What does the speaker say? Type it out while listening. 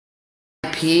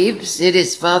peeps. It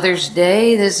is Father's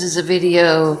Day. This is a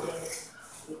video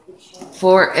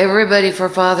for everybody for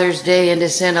Father's Day and to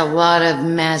send a lot of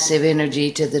massive energy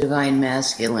to the Divine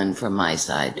Masculine from my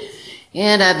side.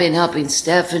 And I've been helping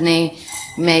Stephanie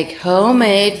make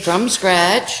homemade from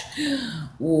scratch.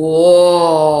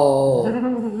 Whoa!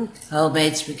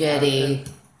 Homemade spaghetti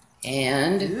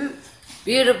and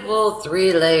beautiful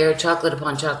 3-layer chocolate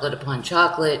upon chocolate upon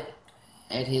chocolate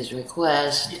at his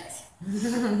request. And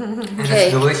it's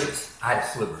delicious. I had a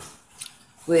sliver.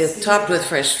 We've topped with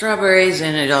fresh strawberries,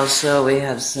 and it also we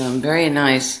have some very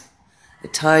nice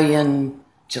Italian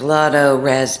gelato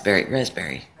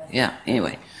raspberry. Yeah,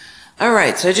 anyway. All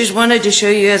right, so I just wanted to show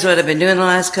you guys what I've been doing the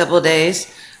last couple of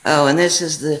days. Oh, and this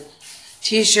is the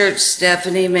t-shirt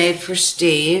Stephanie made for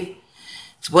Steve.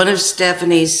 It's one of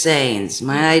Stephanie's sayings.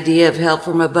 My idea of help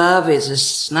from above is a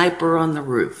sniper on the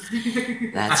roof.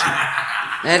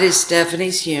 That is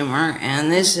Stephanie's humor,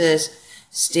 and this is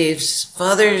Steve's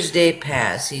Father's Day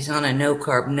pass. He's on a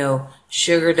no-carb,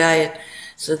 no-sugar diet,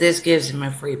 so this gives him a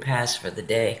free pass for the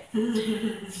day.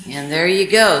 And there you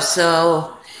go.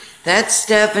 So that's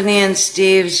Stephanie and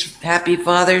Steve's Happy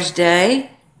Father's Day.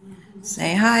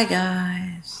 Say hi,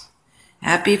 guys.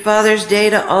 Happy Father's Day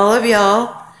to all of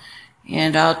y'all,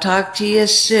 and I'll talk to you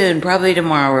soon, probably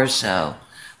tomorrow or so.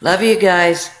 Love you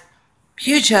guys.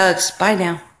 Huge hugs. Bye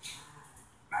now.